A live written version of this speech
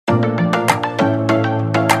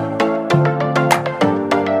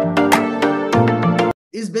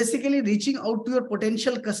basically reaching out to your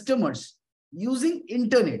potential customers using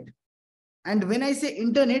internet. And when I say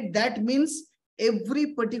internet, that means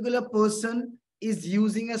every particular person is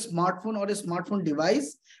using a smartphone or a smartphone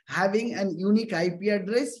device, having an unique IP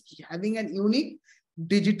address, having an unique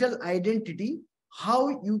digital identity. How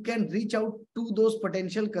you can reach out to those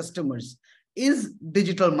potential customers is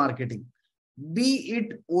digital marketing. Be it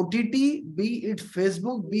OTT, be it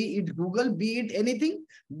Facebook, be it Google, be it anything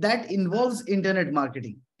that involves internet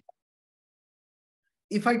marketing.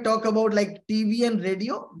 If I talk about like TV and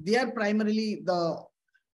radio, they are primarily the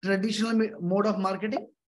traditional mode of marketing.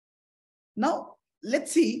 Now,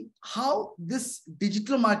 let's see how this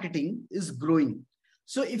digital marketing is growing.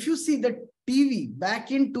 So if you see that TV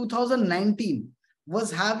back in 2019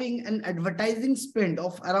 was having an advertising spend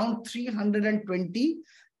of around 320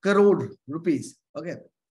 crore rupees. Okay.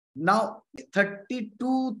 Now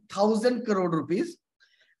 32,000 crore rupees.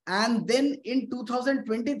 And then in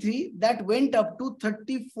 2023, that went up to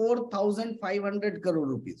 34,500 crore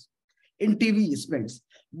rupees in TV spends.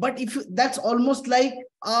 But if you, that's almost like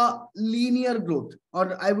a linear growth,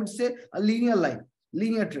 or I would say a linear line,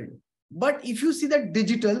 linear trend. But if you see that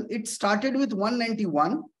digital, it started with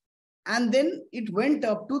 191 and then it went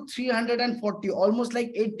up to 340, almost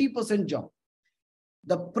like 80% jump.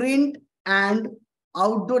 The print and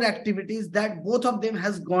outdoor activities, that both of them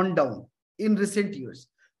has gone down in recent years.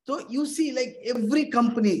 So you see, like every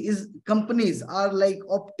companies are like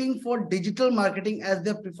opting for digital marketing as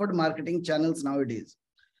their preferred marketing channels nowadays.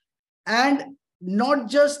 And not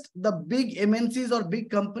just the big MNCs or big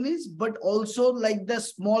companies, but also like the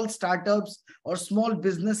small startups or small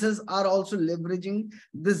businesses are also leveraging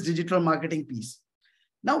this digital marketing piece.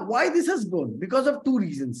 Now, why this has grown? Because of two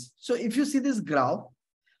reasons. So if you see this graph,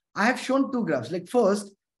 I have shown two graphs. Like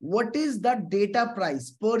first, what is the data price,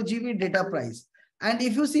 per GB data price? And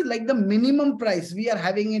if you see like the minimum price, we are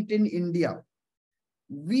having it in India.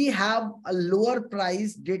 We have a lower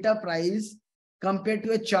price, data price compared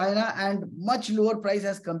to a China and much lower price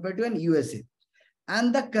as compared to an USA.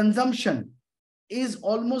 And the consumption is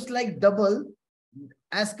almost like double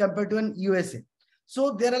as compared to an USA.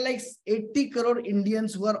 So there are like 80 crore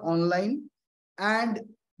Indians who are online, and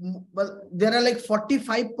well, there are like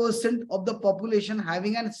 45% of the population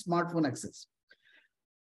having a smartphone access.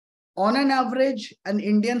 On an average, an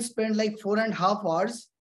Indian spend like 4.5 hours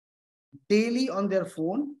daily on their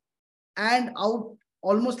phone, and out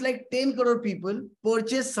almost like 10 crore people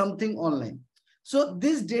purchase something online. So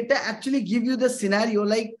this data actually give you the scenario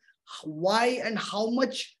like why and how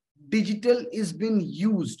much digital is being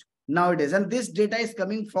used nowadays. And this data is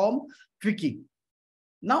coming from Wiki.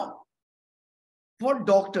 Now, for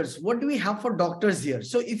doctors, what do we have for doctors here?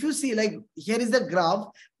 So if you see, like here is the graph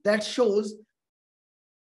that shows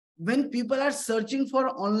when people are searching for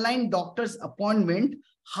online doctor's appointment,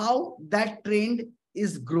 how that trend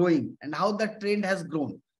is growing and how that trend has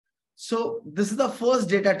grown. So this is the first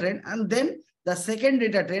data trend. And then the second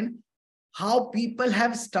data trend, how people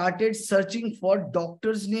have started searching for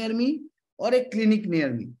doctors near me or a clinic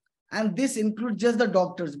near me. And this includes just the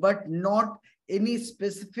doctors, but not any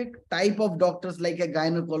specific type of doctors like a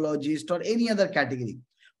gynecologist or any other category.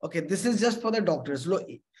 Okay, this is just for the doctors.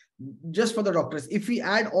 Just for the doctors. If we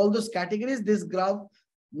add all those categories, this graph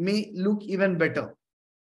may look even better.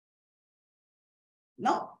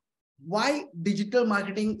 Now, why digital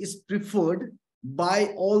marketing is preferred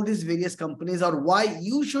by all these various companies, or why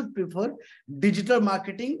you should prefer digital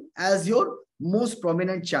marketing as your most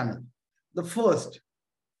prominent channel? The first,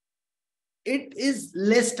 it is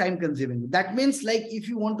less time consuming. That means like if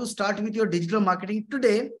you want to start with your digital marketing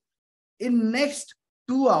today, in next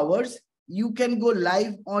 2 hours, you can go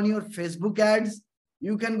live on your Facebook ads.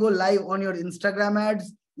 You can go live on your Instagram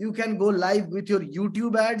ads. You can go live with your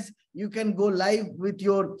YouTube ads. You can go live with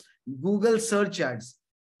your Google search ads.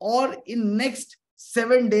 Or in next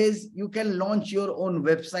 7 days, you can launch your own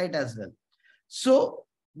website as well. So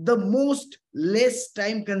the most less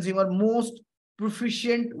time consumer, most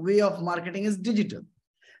proficient way of marketing is digital.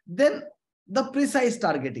 Then the precise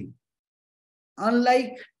targeting.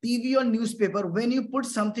 Unlike TV or newspaper, when you put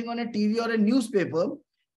something on a TV or a newspaper,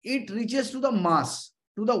 it reaches to the mass,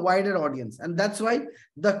 to the wider audience. And that's why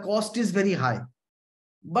the cost is very high.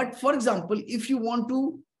 But for example, if you want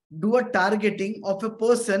to do a targeting of a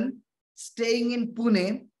person staying in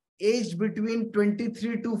Pune, aged between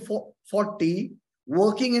 23 to 40,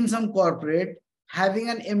 working in some corporate, having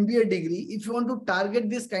an MBA degree, if you want to target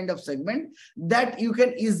this kind of segment, that you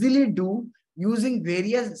can easily do using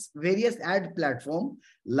various ad platforms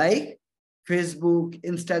like Facebook,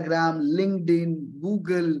 Instagram, LinkedIn,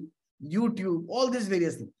 Google, YouTube, all these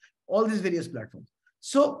various things, all these various platforms.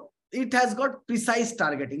 So it has got precise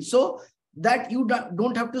targeting, so that you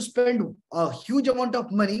don't have to spend a huge amount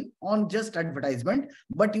of money on just advertisement,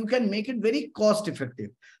 but you can make it very cost effective.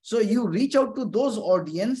 So you reach out to those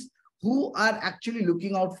audience who are actually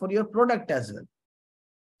looking out for your product as well.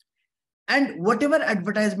 And whatever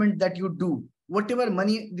advertisement that you do, whatever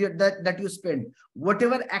money that you spend,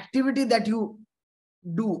 whatever activity that you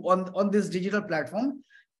do on this digital platform,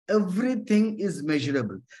 everything is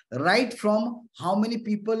measurable, right from how many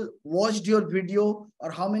people watched your video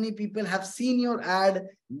or how many people have seen your ad,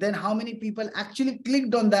 then how many people actually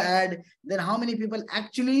clicked on the ad, then how many people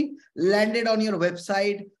actually landed on your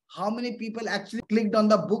website, how many people actually clicked on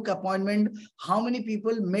the book appointment, how many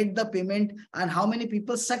people made the payment, and how many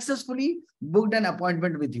people successfully booked an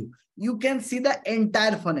appointment with you. You can see the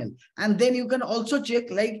entire funnel. And then you can also check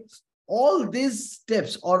like all these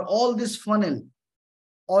steps or all this funnel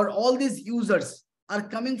or all these users are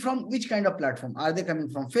coming from which kind of platform. Are they coming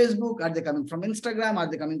from Facebook? Are they coming from Instagram? Are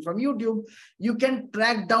they coming from YouTube? You can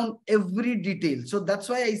track down every detail. So that's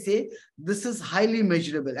why I say this is highly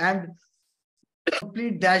measurable and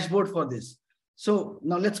complete dashboard for this. So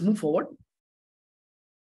now let's move forward.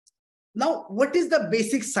 Now, what is the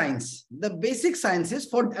basic science? The basic science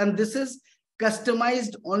is and this is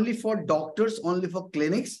customized only for doctors, only for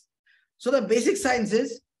clinics. So the basic science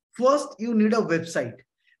is, first you need a website,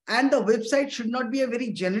 and the website should not be a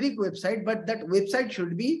very generic website, but that website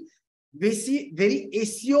should be very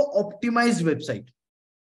SEO optimized website.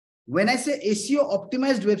 When I say SEO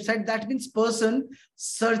optimized website, that means person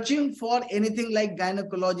searching for anything like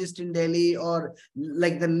gynecologist in Delhi or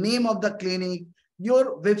like the name of the clinic,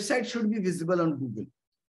 your website should be visible on Google.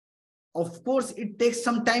 Of course, it takes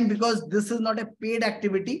some time because this is not a paid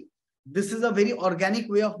activity. This is a very organic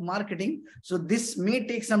way of marketing. So this may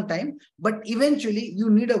take some time, but eventually you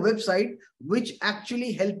need a website which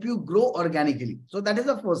actually help you grow organically. So that is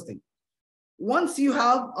the first thing. Once you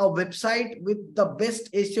have a website with the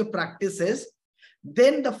best SEO practices,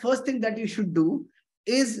 then the first thing that you should do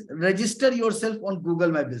is register yourself on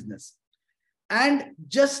Google My Business. And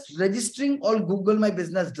just registering on Google My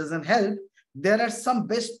Business doesn't help. There are some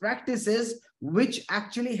best practices which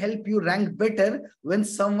actually help you rank better when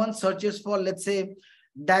someone searches for, let's say,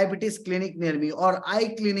 diabetes clinic near me or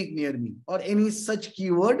eye clinic near me or any such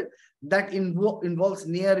keyword that involves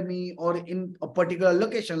near me or in a particular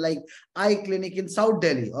location like eye clinic in South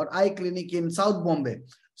Delhi or eye clinic in South Bombay.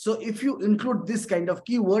 So if you include this kind of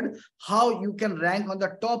keyword, how you can rank on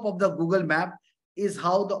the top of the Google map is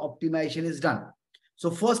how the optimization is done.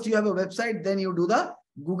 So first you have a website, then you do the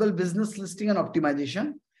Google business listing and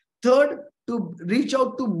optimization. Third, to reach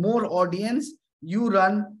out to more audience, you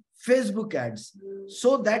run Facebook ads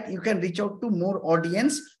so that you can reach out to more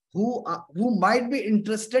audience who might be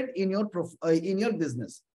interested in your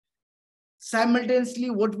business. Simultaneously,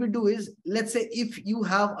 what we do is, let's say if you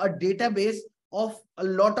have a database of a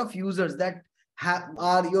lot of users that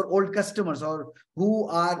are your old customers or who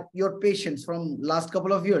are your patients from last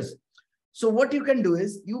couple of years. So what you can do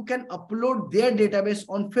is you can upload their database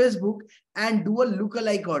on Facebook and do a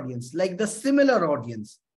lookalike audience, like the similar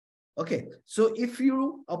audience. Okay, so if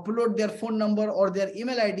you upload their phone number or their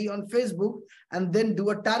email ID on Facebook and then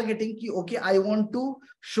do a targeting, okay, I want to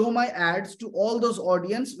show my ads to all those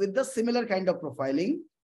audience with the similar kind of profiling,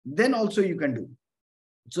 then also you can do.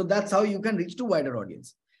 So that's how you can reach to wider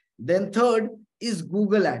audience. Then third is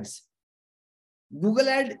Google Ads. Google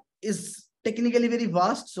Ad is technically very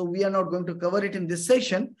vast, so we are not going to cover it in this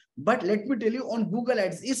session. But let me tell you, on Google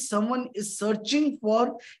Ads, if someone is searching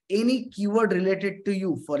for any keyword related to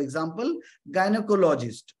you, for example,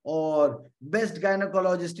 gynecologist or best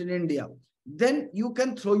gynecologist in India, then you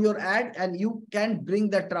can throw your ad and you can bring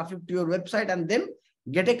that traffic to your website and then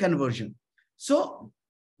get a conversion. So,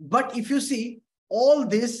 but if you see, all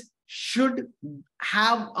this should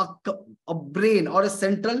have a brain or a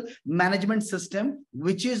central management system,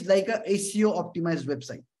 which is like a SEO optimized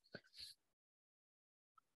website.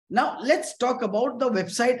 Now, let's talk about the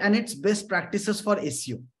website and its best practices for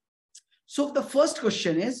SEO. So the first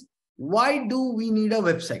question is, why do we need a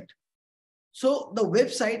website? So the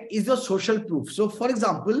website is a social proof. So for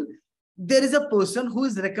example, there is a person who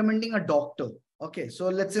is recommending a doctor. Okay, so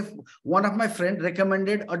let's say one of my friends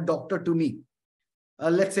recommended a doctor to me.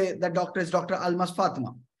 Let's say the doctor is Dr. Almas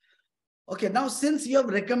Fatima. Okay, now since you have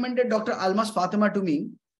recommended Dr. Almas Fatima to me,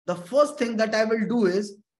 the first thing that I will do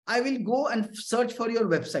is I will go and search for your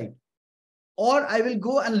website, or I will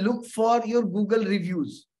go and look for your Google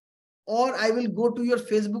reviews, or I will go to your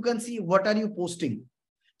Facebook and see what are you posting.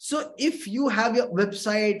 So if you have your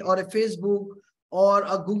website or a Facebook or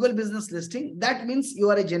a Google business listing, that means you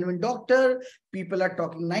are a genuine doctor. People are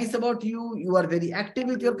talking nice about you. You are very active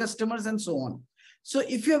with your customers and so on. So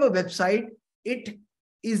if you have a website, it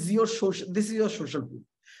is your social, this is your social proof.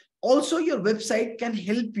 Also, your website can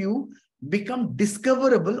help you become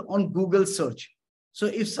discoverable on Google search. So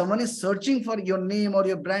if someone is searching for your name or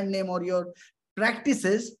your brand name or your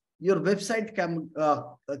practices, your website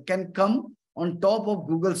can come on top of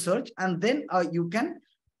Google search, and then you can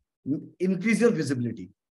increase your visibility.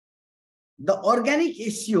 The organic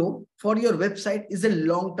SEO for your website is a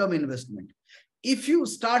long-term investment. If you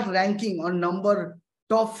start ranking on number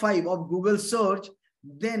top 5 of Google search,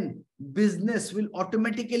 then business will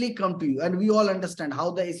automatically come to you. And we all understand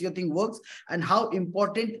how the SEO thing works and how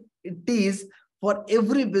important it is for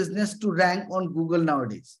every business to rank on Google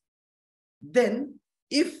nowadays. Then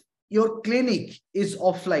if your clinic is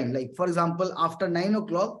offline, like for example, after 9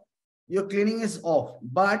 o'clock, your clinic is off,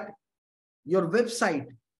 but your website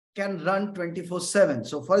can run 24/7.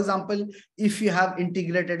 So for example, if you have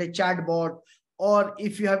integrated a chatbot, or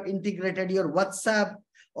if you have integrated your WhatsApp,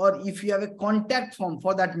 or if you have a contact form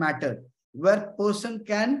for that matter, where person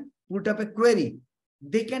can put up a query,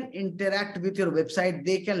 they can interact with your website.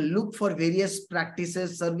 They can look for various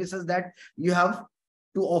practices, services that you have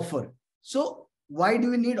to offer. So why do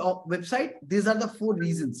we need a website? These are the 4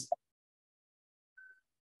 reasons.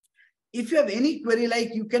 If you have any query,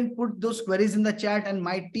 like, you can put those queries in the chat and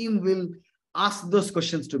my team will ask those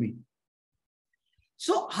questions to me.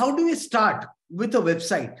 So how do we start with a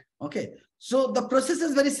website? Okay. So the process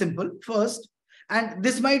is very simple. First, and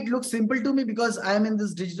this might look simple to me because I am in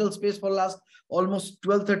this digital space for the last almost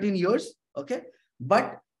 12, 13 years. Okay.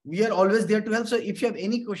 But we are always there to help. So if you have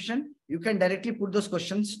any question, you can directly put those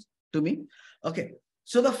questions to me. Okay.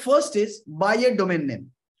 So the first is buy a domain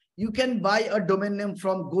name. You can buy a domain name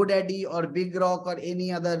from GoDaddy or Big Rock or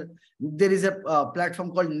any other. There is a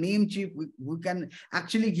platform called Namecheap. We can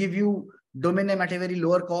actually give you domain name at a very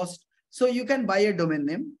lower cost. So you can buy a domain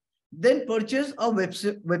name, then purchase a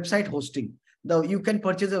website hosting. You can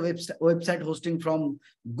purchase a website hosting from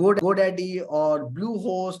GoDaddy or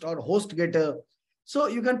Bluehost or HostGator. So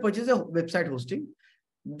you can purchase a website hosting,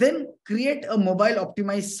 then create a mobile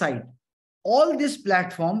optimized site. All this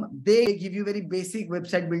platform, they give you very basic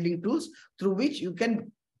website building tools through which you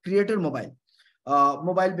can create a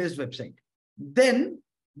mobile-based website. Then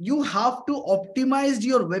you have to optimize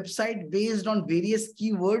your website based on various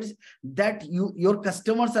keywords that your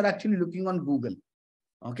customers are actually looking on Google.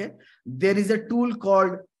 Okay. There is a tool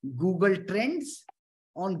called Google Trends.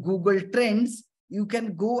 On Google Trends, you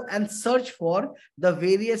can go and search for the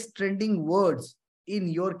various trending words in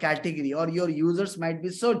your category or your users might be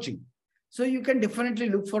searching. So you can definitely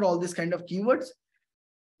look for all these kind of keywords.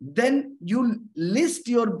 Then you list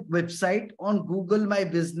your website on Google My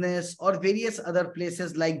Business or various other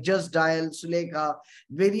places like Just Dial, Sulekha,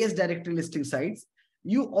 various directory listing sites.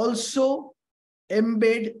 You also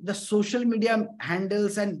embed the social media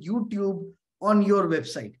handles and YouTube on your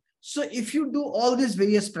website. So if you do all these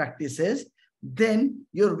various practices, then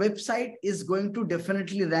your website is going to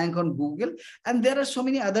definitely rank on Google. And there are so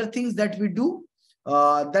many other things that we do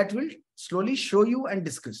that will slowly show you and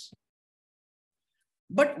discuss.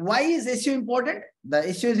 But why is SEO important? The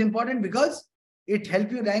SEO is important because it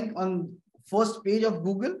helps you rank on first page of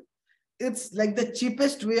Google. It's like the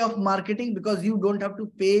cheapest way of marketing because you don't have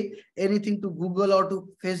to pay anything to Google or to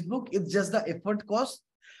Facebook. It's just the effort cost.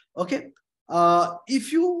 Okay.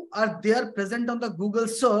 If you are there present on the Google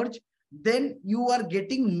search, then you are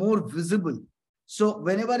getting more visible. So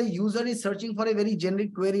whenever a user is searching for a very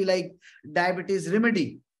generic query like diabetes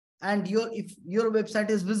remedy, and if your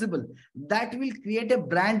website is visible, that will create a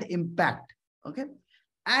brand impact. Okay.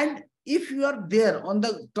 And if you are there on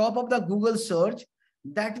the top of the Google search,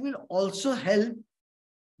 that will also help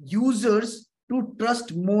users to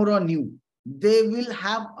trust more on you. They will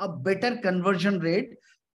have a better conversion rate.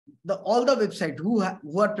 All the websites who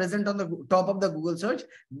are present on the top of the Google search,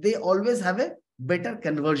 they always have a better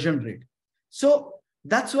conversion rate. So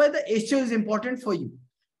that's why the SEO is important for you.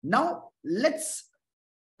 Now let's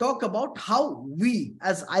talk about how we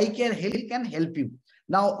as iCare can help you.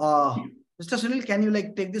 Now, Mr. Sunil, can you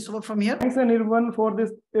take this over from here? Thanks, Anirban, for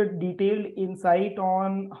this detailed insight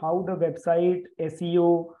on how the website,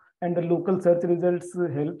 SEO, and the local search results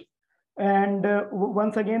help. And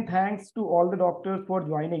once again, thanks to all the doctors for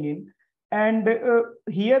joining in. And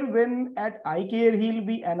here, when at iCare Heal,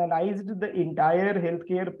 we analyzed the entire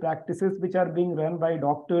healthcare practices which are being run by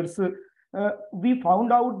doctors. We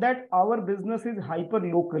found out that our business is hyper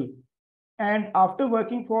local. And after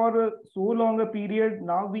working for so long a period,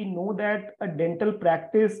 now we know that a dental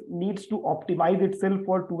practice needs to optimize itself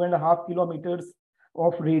for 2.5 kilometers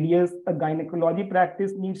of radius. A gynecology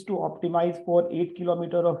practice needs to optimize for 8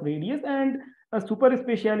 kilometer of radius, and a super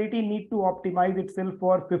specialty need to optimize itself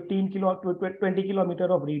for 15 to 20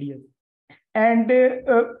 kilometer of radius. And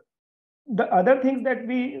the other things that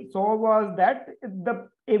we saw was that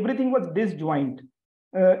everything was disjoint.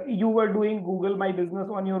 You were doing Google My Business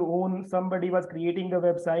on your own, somebody was creating the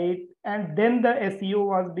website, and then the SEO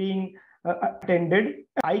was being attended.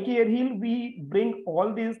 iCareHeal, we bring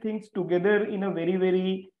all these things together in a very,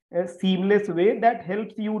 very seamless way that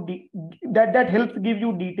helps you that helps give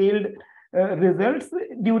you detailed results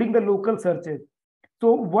during the local searches.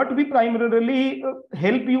 So what we primarily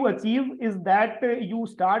help you achieve is that you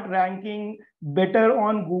start ranking better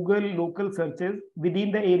on Google local searches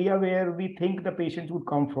within the area where we think the patients would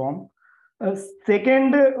come from.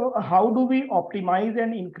 Second, how do we optimize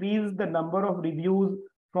and increase the number of reviews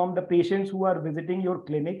from the patients who are visiting your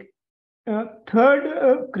clinic?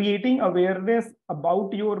 Third, creating awareness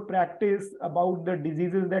about your practice, about the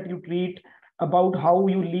diseases that you treat, about how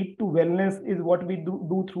you lead to wellness is what we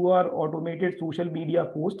do through our automated social media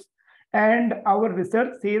posts. And our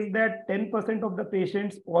research says that 10% of the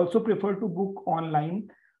patients also prefer to book online.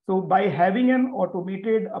 So by having an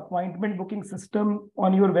automated appointment booking system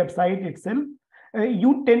on your website itself,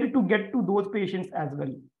 you tend to get to those patients as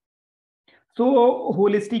well. So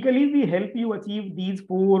holistically, we help you achieve these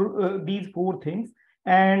four things.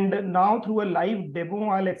 And now through a live demo,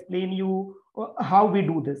 I'll explain you how we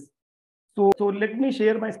do this. So let me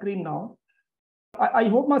share my screen now. I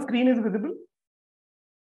hope my screen is visible.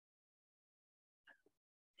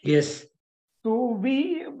 Yes. So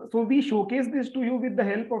we showcase this to you with the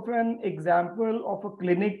help of an example of a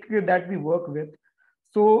clinic that we work with.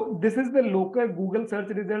 So this is the local Google search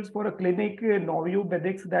results for a clinic, Novio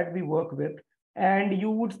Bedics, that we work with. And you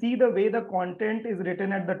would see the way the content is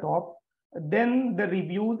written at the top, then the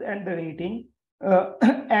reviews and the rating,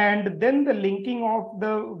 and then the linking of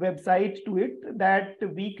the website to it that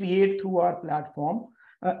we create through our platform.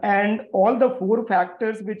 And all the four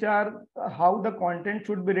factors, which are how the content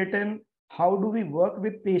should be written, how do we work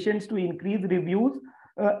with patients to increase reviews,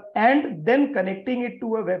 and then connecting it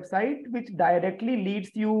to a website which directly leads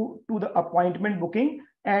you to the appointment booking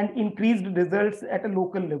and increased results at a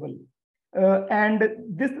local level. And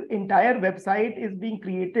this entire website is being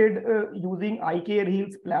created using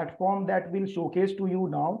iCareHeal's platform that we'll showcase to you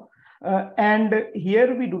now. And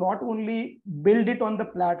here we do not only build it on the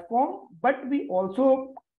platform, but we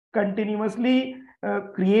also continuously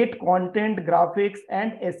create content, graphics,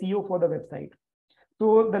 and SEO for the website.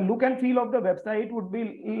 So the look and feel of the website would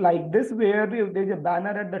be like this, where there's a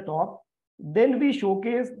banner at the top. Then we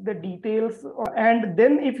showcase the details. And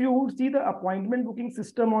then if you would see the appointment booking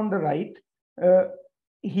system on the right,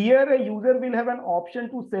 here a user will have an option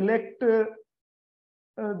to select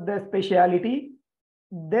the specialty.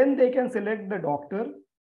 Then they can select the doctor.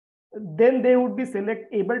 Then they would be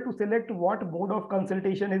able to select what mode of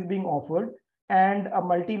consultation is being offered and a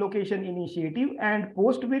multi-location initiative, and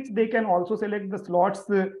post which they can also select the slots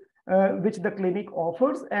which the clinic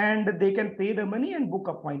offers, and they can pay the money and book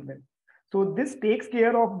appointment. So this takes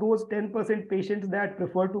care of those 10% patients that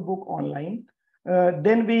prefer to book online.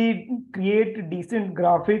 Then we create decent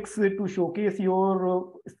graphics to showcase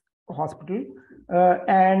your hospital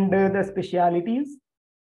and the specialities.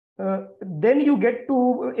 Then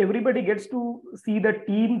everybody gets to see the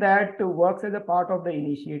team that works as a part of the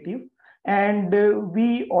initiative, and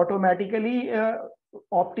we automatically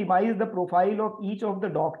optimize the profile of each of the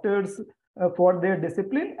doctors for their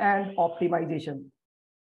discipline and optimization.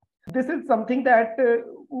 This is something that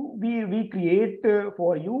we create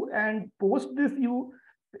for you, and post this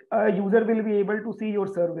user will be able to see your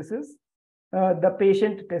services, the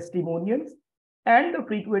patient testimonials, and the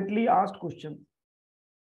frequently asked questions.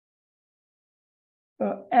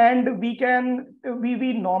 And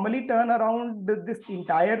we normally turn around this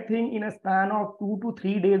entire thing in a span of 2 to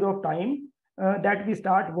 3 days of time that we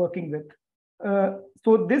start working with.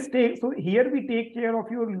 So here we take care of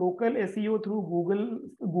your local SEO through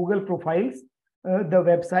Google profiles, the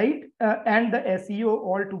website, and the SEO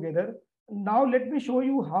all together. Now let me show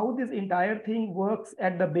you how this entire thing works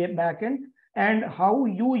at the back end, and how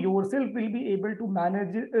you yourself will be able to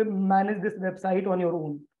manage this website on your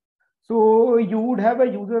own. So you would have a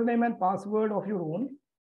username and password of your own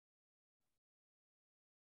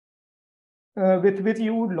with which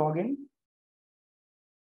you would log in.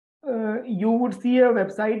 You would see a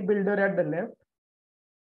website builder at the left.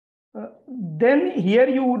 Then here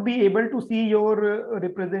you would be able to see your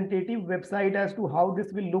representative website as to how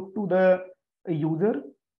this will look to the user.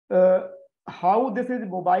 How this is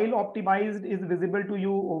mobile optimized is visible to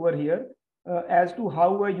you over here. as to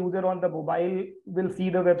how a user on the mobile will see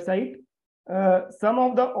the website. Some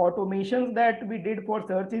of the automations that we did for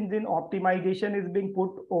search engine optimization is being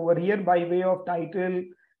put over here by way of title,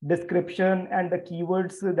 description, and the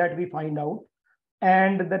keywords that we find out.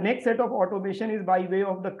 And the next set of automation is by way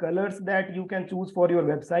of the colors that you can choose for your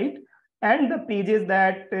website and the pages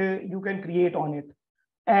that you can create on it.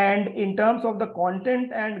 And in terms of the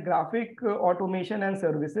content and graphic automation and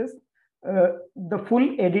services, the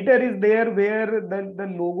full editor is there where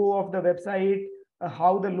the logo of the website,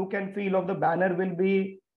 how the look and feel of the banner will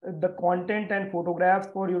be, the content and photographs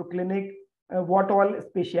for your clinic, what all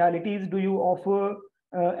specialities do you offer,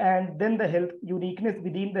 and then the health uniqueness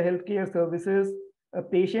within the healthcare services.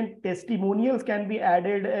 Patient testimonials can be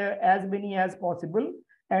added, as many as possible,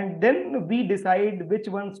 and then we decide which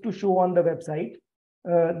ones to show on the website.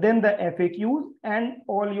 Then the FAQs and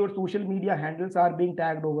all your social media handles are being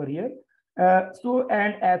tagged over here.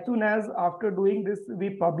 And as soon as after doing this,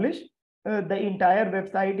 we publish, the entire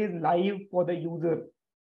website is live for the user.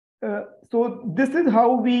 So this is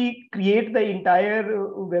how we create the entire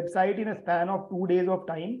website in a span of 2 days of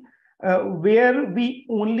time, where we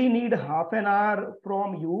only need half an hour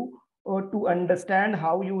from you to understand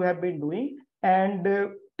how you have been doing and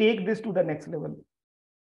take this to the next level.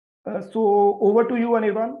 So over to you,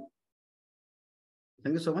 Anirban.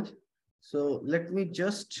 Thank you so much. So let me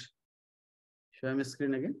just share my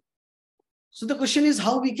screen again. So the question is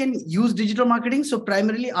how we can use digital marketing. So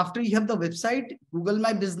primarily after you have the website, Google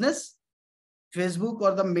My Business, Facebook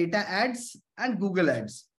or the Meta ads and Google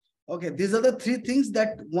ads. Okay, these are the 3 things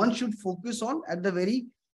that one should focus on at the very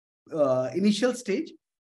initial stage.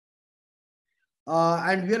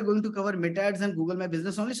 And we are going to cover Meta ads and Google My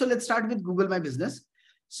Business only. So let's start with Google My Business.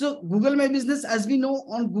 So Google My Business, as we know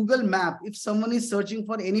on Google Map, if someone is searching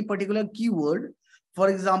for any particular keyword, for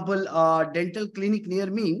example, dental clinic near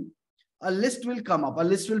me, a list will come up, a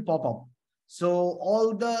list will pop up. So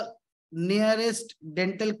all the nearest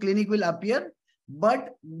dental clinic will appear,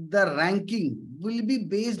 but the ranking will be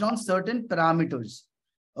based on certain parameters.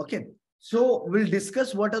 Okay. So we'll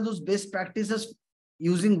discuss what are those best practices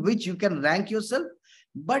using which you can rank yourself.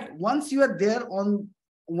 But once you are there on,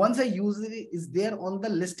 once a user is there on the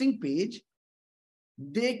listing page,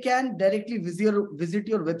 they can directly visit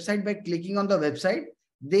your website by clicking on the website.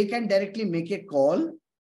 They can directly make a call,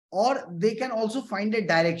 or they can also find a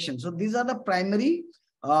direction. So these are the primary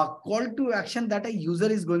call to action that a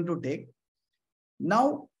user is going to take.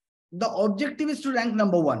 Now, the objective is to rank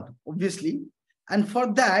number 1, obviously. And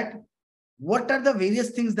for that, what are the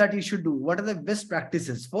various things that you should do? What are the best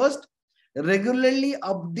practices? First, regularly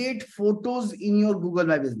update photos in your Google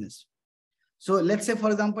My Business. So let's say,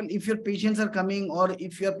 for example, if your patients are coming, or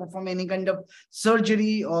if you are performing any kind of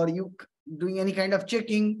surgery, or you doing any kind of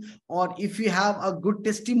checking, or if you have a good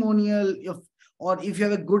testimonial, or if you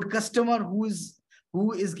have a good customer who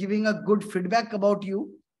is giving a good feedback about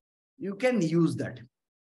you, you can use that.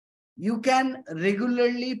 You can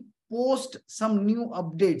regularly post some new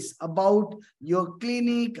updates about your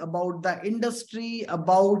clinic, about the industry,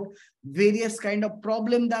 about various kind of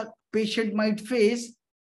problem that patient might face,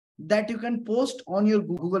 that you can post on your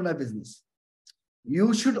Google My Business.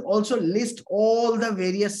 You should also list all the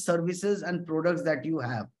various services and products that you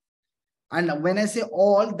have. And when I say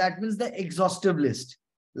all, that means the exhaustive list,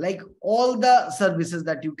 like all the services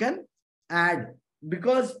that you can add.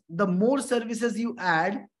 Because the more services you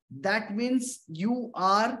add, that means you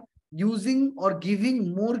are using or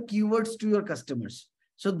giving more keywords to your customers.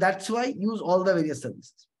 So that's why use all the various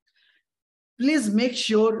services. Please make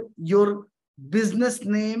sure your business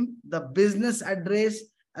name, the business address,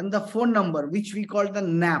 and the phone number, which we call the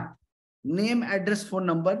NAP, name, address, phone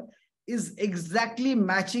number, is exactly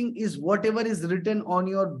matching is whatever is written on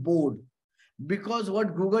your board. Because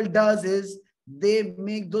what Google does is they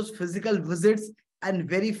make those physical visits and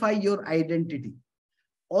verify your identity.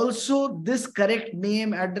 Also, this correct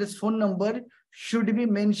name, address, phone number should be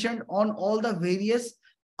mentioned on all the various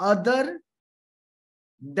other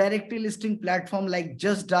directory listing platform like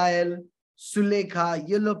Just Dial, Sulekha,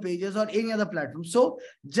 Yellow Pages, or any other platform. So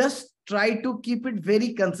just try to keep it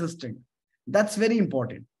very consistent. That's very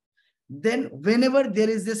important. Then whenever there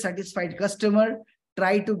is a satisfied customer,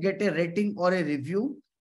 try to get a rating or a review.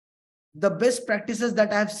 The best practices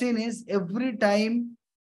that I've seen is every time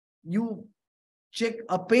you check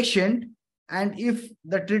a patient, and if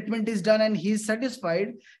the treatment is done and he is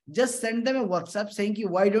satisfied, just send them a WhatsApp saying,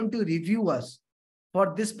 why don't you review us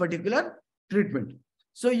for this particular treatment?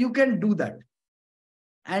 So you can do that.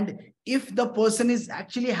 And if the person is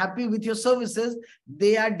actually happy with your services,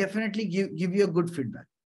 they are definitely give you a good feedback.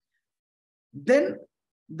 Then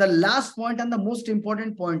the last point and the most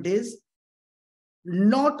important point is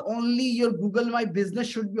not only your Google My Business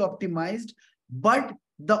should be optimized, but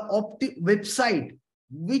the website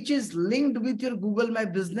which is linked with your Google My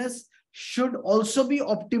Business should also be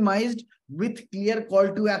optimized with clear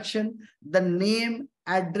call to action. The name,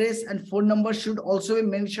 address, and phone number should also be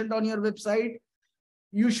mentioned on your website.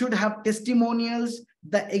 You should have testimonials,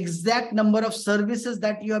 the exact number of services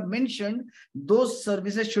that you have mentioned. Those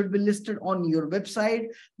services should be listed on your website.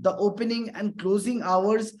 The opening and closing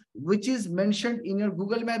hours, which is mentioned in your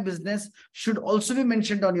Google My Business, should also be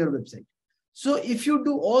mentioned on your website. So if you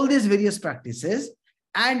do all these various practices,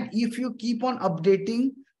 and if you keep on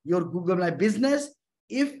updating your Google My Business,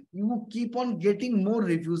 if you keep on getting more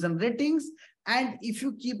reviews and ratings, and if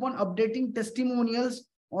you keep on updating testimonials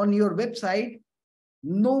on your website,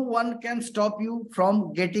 no one can stop you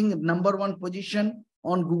from getting #1 position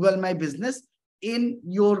on Google My Business in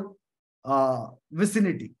your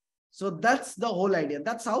vicinity. So that's the whole idea.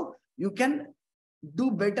 That's how you can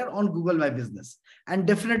do better on Google My Business. And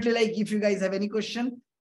definitely, like, if you guys have any question,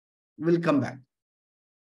 we'll come back.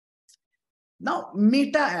 Now,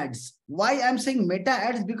 meta ads. Why I'm saying meta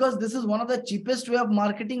ads? Because this is one of the cheapest way of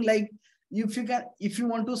marketing. Like, if you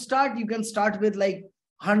want to start, you can start with like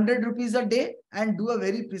 100 rupees a day and do a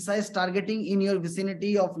very precise targeting in your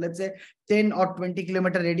vicinity of, let's say, 10 or 20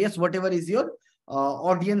 kilometer radius, whatever is your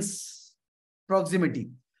audience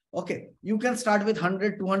proximity. Okay, you can start with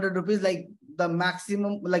 100, 200 rupees, like the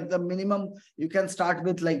maximum, like the minimum, you can start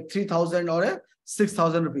with like 3,000 or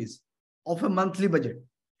 6,000 rupees of a monthly budget.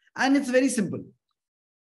 And it's very simple.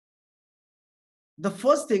 The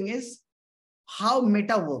first thing is how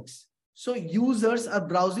Meta works. So users are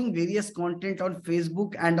browsing various content on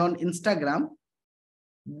Facebook and on Instagram.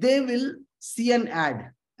 They will see an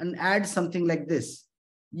ad something like this.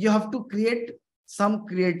 You have to create some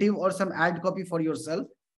creative or some ad copy for yourself,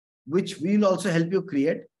 which will also help you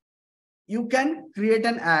create. You can create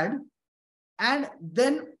an ad and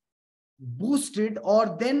then boost it,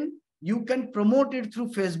 or then you can promote it through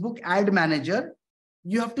Facebook Ad Manager.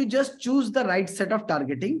 You have to just choose the right set of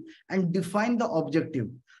targeting and define the objective.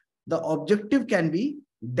 The objective can be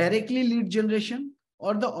directly lead generation,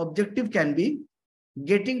 or the objective can be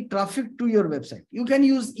getting traffic to your website. You can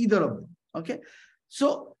use either of them. Okay.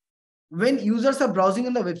 So when users are browsing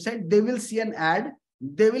on the website, they will see an ad.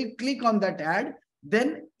 They will click on that ad.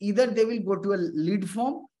 Then either they will go to a lead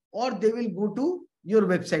form, or they will go to your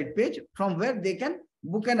website page from where they can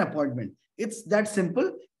book an appointment. It's that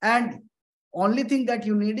simple. And only thing that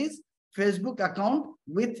you need is Facebook account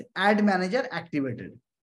with Ad Manager activated.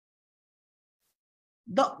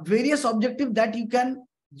 The various objective that you can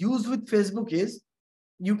use with Facebook is,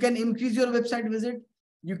 you can increase your website visit.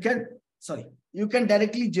 You can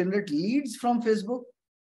directly generate leads from Facebook.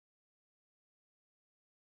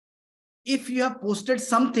 If you have posted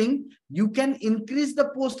something, you can increase the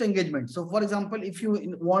post engagement. So for example, if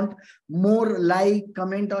you want more like,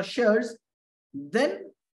 comment, or shares,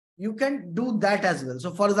 then you can do that as well.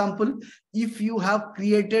 So for example, if you have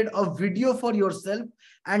created a video for yourself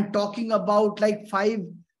and talking about like 5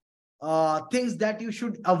 things that you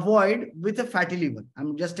should avoid with a fatty liver,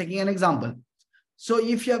 I'm just taking an example. So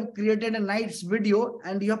if you have created a nice video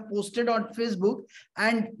and you have posted on Facebook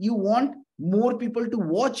and you want more people to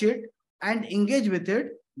watch it and engage with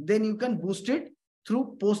it, then you can boost it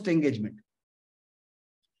through post engagement.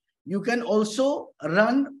 You can also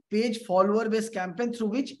run page follower based campaign through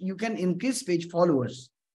which you can increase page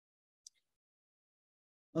followers.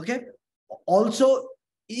 Okay. Also,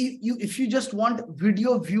 if you just want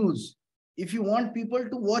video views, if you want people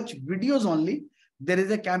to watch videos only, there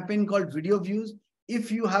is a campaign called video views.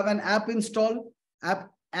 If you have an app install,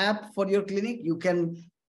 app for your clinic, you can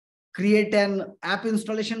create an app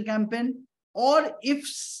installation campaign. Or if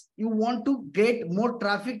you want to get more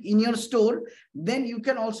traffic in your store, then you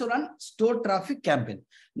can also run store traffic campaign.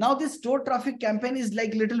 Now this store traffic campaign is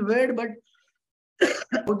like little weird, but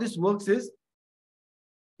how this works is,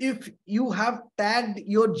 if you have tagged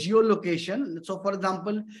your geolocation, so for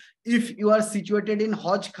example, if you are situated in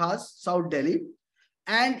Hoj Khas, South Delhi,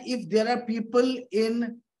 and if there are people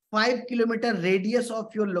in 5-kilometer radius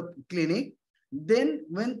of your clinic, then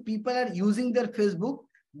when people are using their Facebook,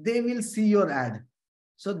 they will see your ad.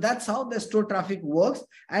 So that's how the store traffic works.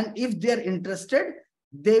 And if they're interested,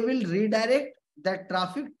 they will redirect that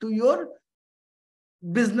traffic to your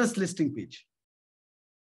business listing page.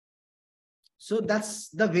 So that's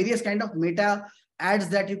the various kind of meta ads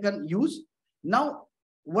that you can use. Now,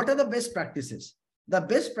 what are the best practices? The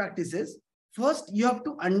best practices, first, you have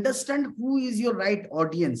to understand who is your right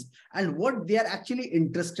audience and what they are actually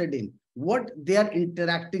interested in, what they are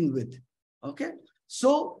interacting with. Okay.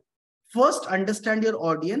 So first, understand your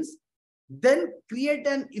audience. Then create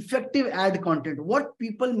an effective ad content, what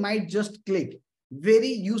people might just click. Very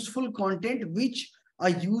useful content which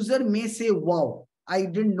a user may say, wow, I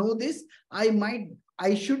didn't know this.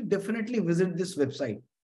 I should definitely visit this website.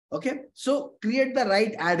 Okay, so create the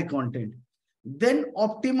right ad content. Then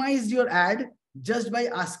optimize your ad just by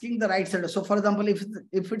asking the right set. So for example,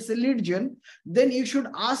 if it's a lead gen, then you should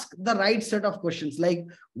ask the right set of questions, like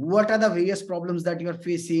what are the various problems that you are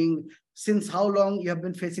facing, since how long you have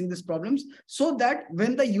been facing these problems, so that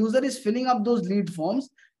when the user is filling up those lead forms,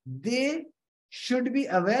 they should be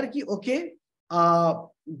aware ki, okay,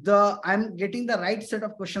 I'm getting the right set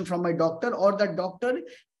of questions from my doctor, or the doctor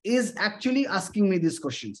is actually asking me these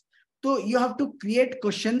questions. So you have to create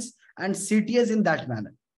questions and CTAs in that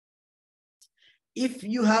manner. If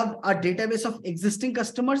you have a database of existing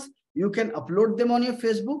customers, you can upload them on your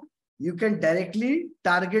Facebook. You can directly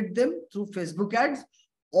target them through Facebook ads.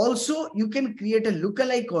 Also, you can create a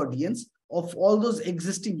lookalike audience of all those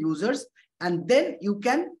existing users, and then you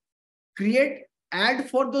can create ad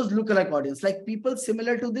for those lookalike audience, like people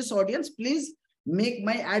similar to this audience, please make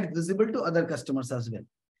my ad visible to other customers as well.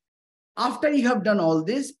 After you have done all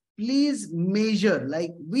this, please measure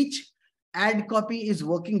like which ad copy is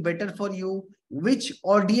working better for you, which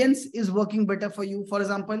audience is working better for you. For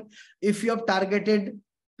example, if you have targeted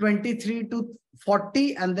 23 to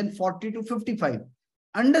 40 and then 40 to 55,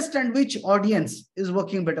 understand which audience is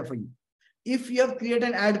working better for you. If you have created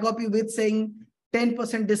an ad copy with saying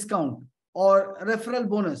 10% discount or referral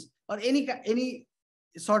bonus or any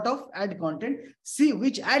sort of ad content, see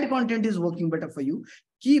which ad content is working better for you.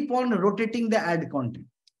 Keep on rotating the ad content.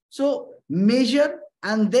 So measure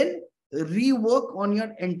and then rework on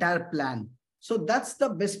your entire plan. So that's the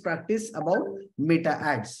best practice about meta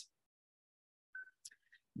ads.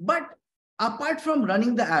 But apart from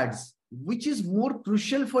running the ads, which is more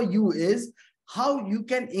crucial for you is how you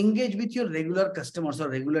can engage with your regular customers or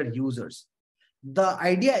regular users. The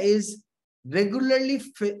idea is regularly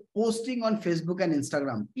posting on Facebook and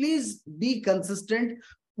Instagram. Please be consistent.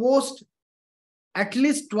 Post at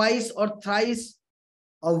least twice or thrice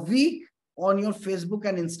a week on your Facebook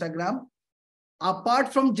and Instagram.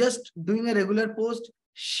 Apart from just doing a regular post,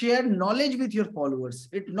 share knowledge with your followers.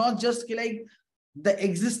 It's not just like the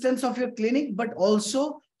existence of your clinic, but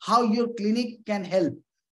also how your clinic can help.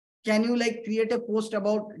 Can you like create a post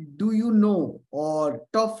about do you know or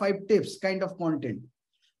top 5 tips kind of content?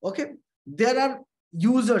 Okay, there are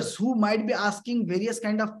users who might be asking various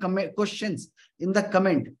kind of questions in the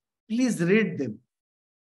comment. Please read them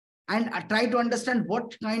and try to understand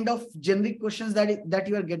what kind of generic questions that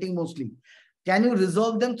you are getting mostly. Can you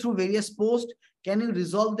resolve them through various posts? Can you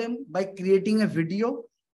resolve them by creating a video?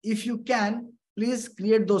 If you can, please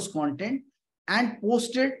create those content and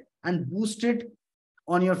post it and boost it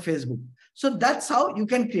on your Facebook. So that's how you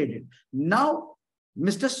can create it. Now,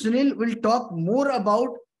 Mr. Sunil will talk more about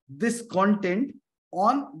this content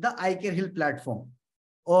on the iCare Hill platform.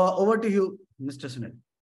 Over to you, Mr. Sunil.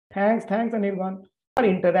 Thanks, Anirban. Our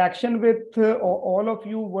interaction with all of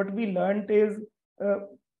you, what we learned is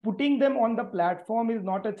putting them on the platform is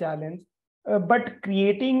not a challenge, but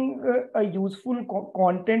creating a useful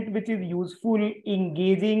content which is useful,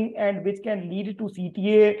 engaging, and which can lead to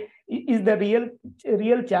CTA is the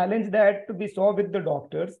real challenge that we saw with the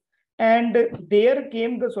doctors. And there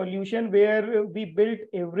came the solution where we built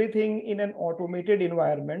everything in an automated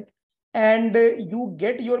environment, and you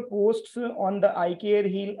get your posts on the iCare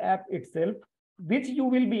Heal app itself, which you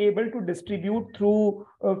will be able to distribute through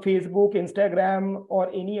Facebook, Instagram, or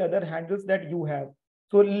any other handles that you have.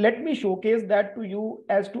 So let me showcase that to you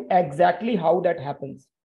as to exactly how that happens.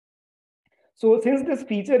 So since this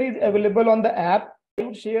feature is available on the app, I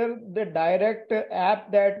would share the direct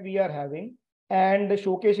app that we are having and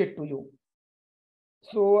showcase it to you.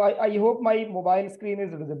 So I hope my mobile screen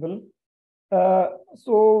is visible.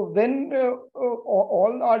 So when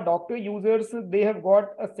all our doctor users, they have got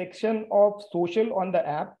a section of social on the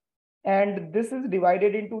app, and this is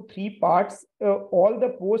divided into 3 parts. All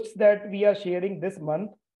the posts that we are sharing this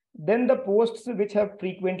month, then the posts which have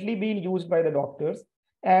frequently been used by the doctors,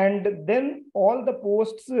 and then all the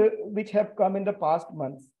posts which have come in the past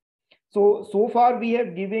months. So far we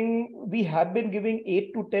have been giving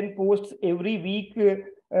 8 to 10 posts every week,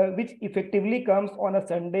 which effectively comes on a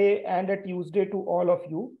Sunday and a Tuesday to all of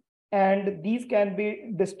you. And these can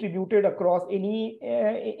be distributed across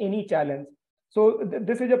any challenge. So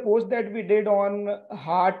this is a post that we did on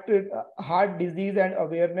heart disease and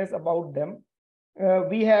awareness about them.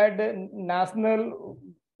 We had National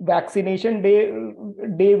Vaccination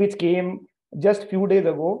Day which came just few days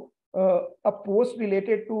ago. A post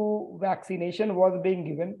related to vaccination was being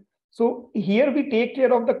given. So here we take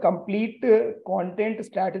care of the complete content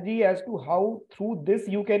strategy as to how through this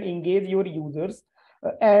you can engage your users.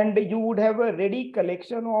 And you would have a ready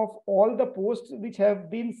collection of all the posts which have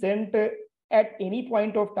been sent at any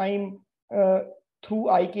point of time uh, through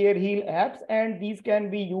iCareHeal apps, and these can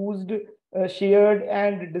be used, shared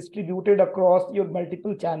and distributed across your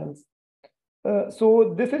multiple channels.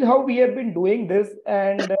 So this is how we have been doing this.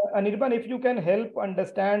 And Anirban, if you can help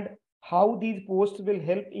understand how these posts will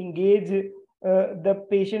help engage the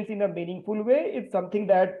patients in a meaningful way, it's something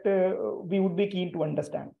that we would be keen to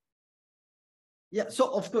understand. Yeah,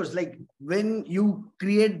 so of course, like when you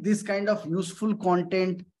create this kind of useful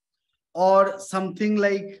content or something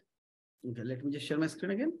like, okay, let me just share my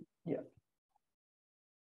screen again. Yeah.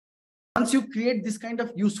 Once you create this kind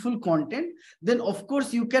of useful content, then of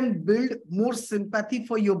course you can build more sympathy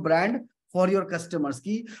for your brand, for your customers.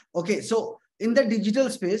 Okay, so in the digital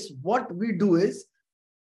space, what we do is,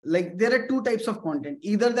 like, there are two types of content.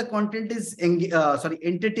 Either the content is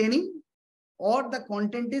entertaining, or the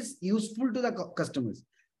content is useful to the customers.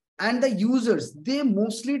 And the users, they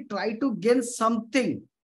mostly try to gain something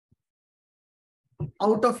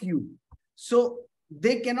out of you. So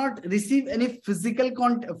they cannot receive any physical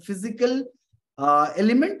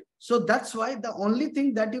element. So that's why the only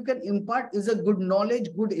thing that you can impart is a good knowledge,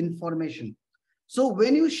 good information. So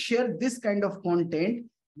when you share this kind of content,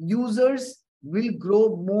 users will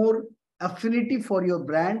grow more affinity for your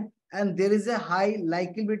brand, and there is a high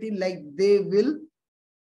likability, like they will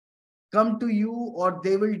come to you, or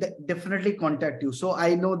they will definitely contact you. So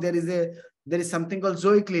I know there is something called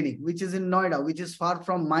Zoe Clinic, which is in Noida, which is far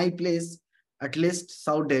from my place, at least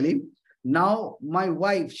South Delhi. Now my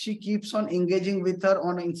wife, she keeps on engaging with her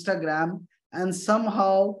on Instagram, and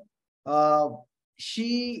somehow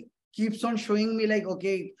she keeps on showing me like,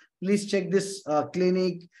 okay, please check this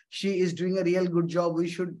clinic. She is doing a real good job. We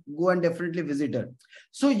should go and definitely visit her.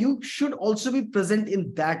 So you should also be present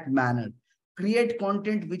in that manner. Create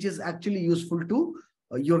content which is actually useful to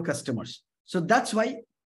your customers. So that's why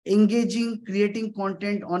engaging, creating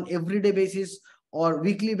content on everyday basis or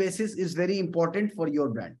weekly basis is very important for your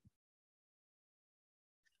brand.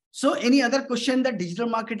 So any other question that digital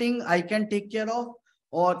marketing I can take care of,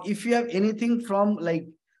 or if you have anything from like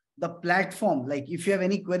the platform, like if you have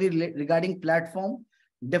any query regarding platform,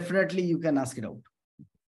 definitely you can ask it out.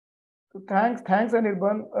 So thanks,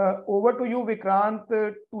 Anirban. Over to you, Vikrant,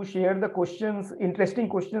 to share the questions, interesting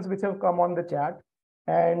questions which have come on the chat.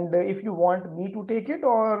 And if you want me to take it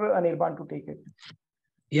or Anirban to take it.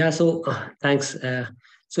 Yeah, so thanks.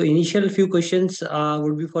 So initial few questions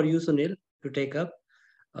would be for you, Sunil, to take up.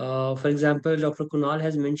 For example, Dr. Kunal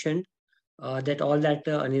has mentioned that all that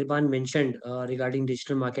Anirban mentioned regarding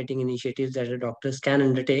digital marketing initiatives that the doctors can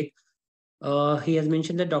undertake. He has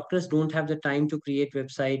mentioned that doctors don't have the time to create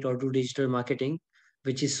website or do digital marketing,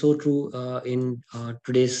 which is so true in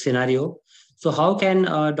today's scenario. So how can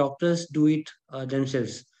doctors do it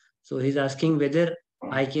themselves? So he's asking whether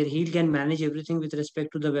iCare can manage everything with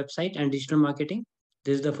respect to the website and digital marketing.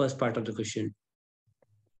 This is the first part of the question.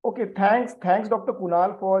 Okay, thanks, Dr.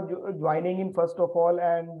 Kunal, for joining in first of all,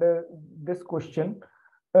 and this question.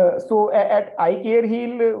 So at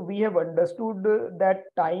iCareHeal, we have understood that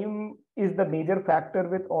time is the major factor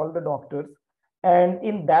with all the doctors, and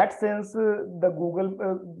in that sense, the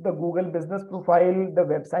Google business profile, the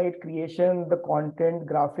website creation, the content,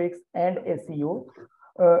 graphics, and SEO,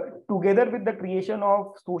 together with the creation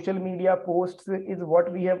of social media posts, is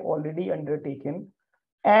what we have already undertaken.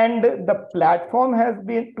 And the platform has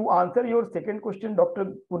been, to answer your second question,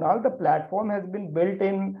 Dr. Kunal, the platform has been built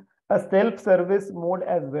in a self-service mode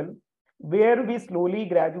as well, where we slowly,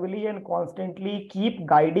 gradually, and constantly keep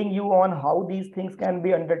guiding you on how these things can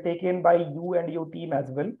be undertaken by you and your team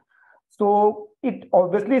as well. So it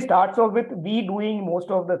obviously starts off with we doing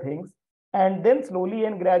most of the things, and then slowly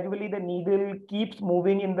and gradually the needle keeps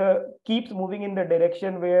moving in the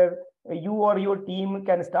direction where you or your team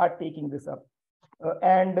can start taking this up.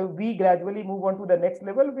 And we gradually move on to the next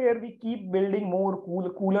level where we keep building more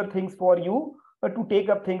cooler things for you to take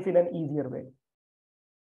up things in an easier way.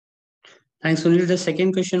 Thanks, Sunil. The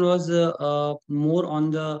second question was more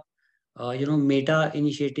on the meta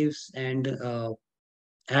initiatives and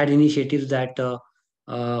ad initiatives that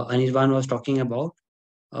Anirban was talking about.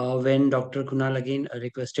 When Dr. Kunal again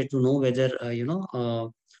requested to know whether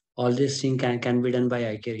all this thing can be done by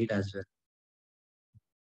iCareHeal as well,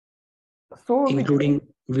 So including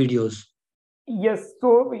videos. yes,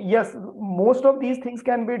 so yes, most of these things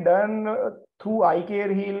can be done through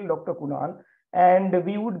iCareHeal, Dr. Kunal, and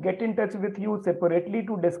we would get in touch with you separately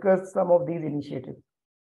to discuss some of these initiatives.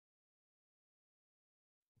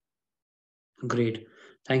 Great.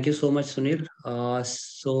 Thank you so much, Sunil.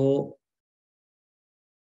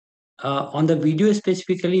 On the video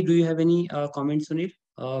specifically, do you have any comments, Sunil,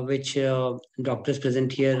 which doctors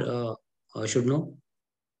present here should know?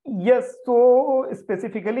 Yes, so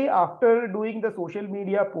specifically after doing the social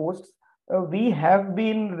media posts, we have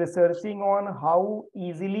been researching on how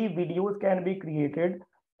easily videos can be created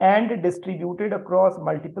and distributed across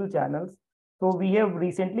multiple channels. So we have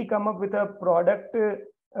recently come up with a product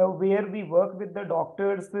where we work with the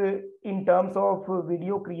doctors in terms of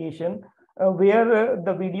video creation, where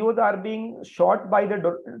the videos are being shot by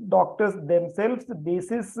the doctors themselves,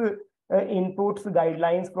 basis inputs,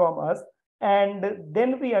 guidelines from us, and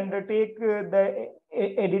then we undertake the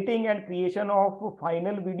editing and creation of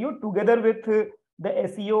final video together with the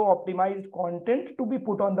SEO optimized content to be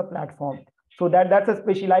put on the platform. So that's a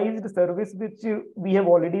specialized service which we have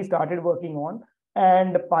already started working on,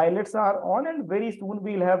 and pilots are on, and very soon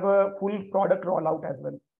we'll have a full product rollout as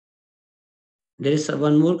well. There is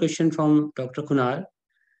one more question from Dr. Kunal.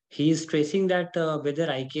 He is stressing that whether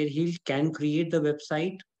iCare Heal can create the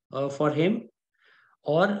website for him,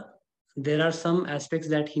 or there are some aspects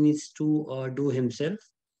that he needs to do himself.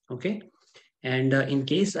 Okay. And in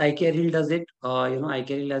case iCare Heal does it, iCare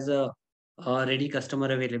Heal has a ready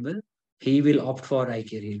customer available. He will opt for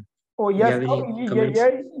iCare Heal. Oh Do you yes, have any yeah, comments?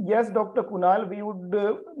 yeah, yes, Dr. Kunal, we would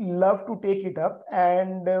love to take it up,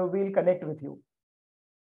 and we'll connect with you.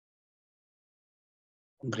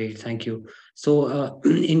 Great, thank you. So,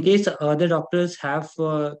 in case other doctors have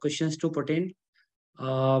questions to put in,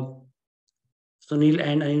 uh, Sunil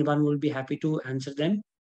and Anirban will be happy to answer them.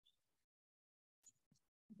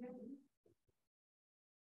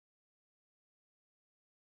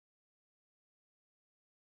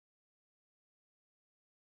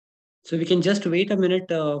 So we can just wait a minute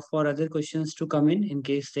for other questions to come in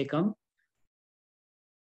case they come.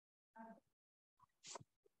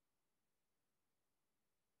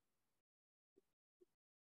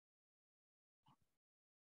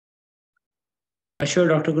 Sure,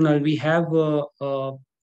 Dr. Kunal, we have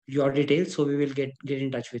your details, so we will get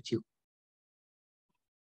in touch with you.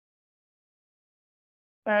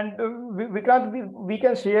 And Vikrant, we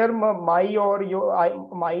can share mine or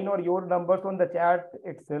your numbers on the chat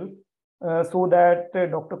itself, so that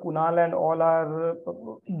Dr. Kunal and all our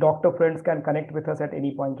doctor friends can connect with us at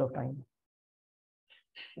any point of time.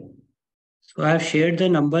 So I have shared the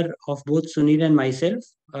number of both Sunil and myself,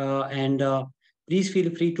 and please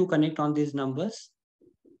feel free to connect on these numbers.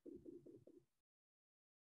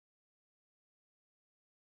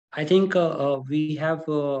 I think we have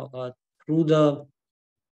been through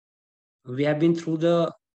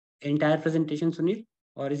the entire presentation, Sunil,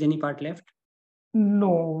 or is any part left?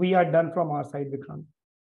 No, we are done from our side, Vikrant.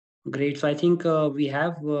 Great. So I think we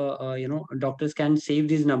have doctors can save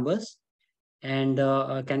these numbers and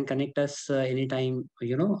can connect us anytime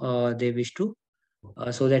they wish to,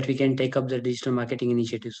 so that we can take up the digital marketing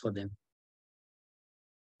initiatives for them.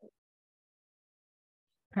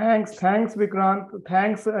 Thanks, Vikrant.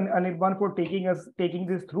 Thanks, Anirban, for taking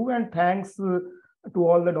this through, and thanks to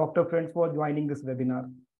all the doctor friends for joining this webinar.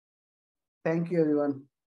 Thank you, everyone.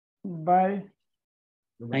 Bye.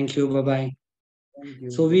 Thank you. Bye bye. Thank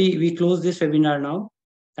you. So we close this webinar now.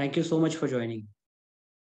 Thank you so much for joining.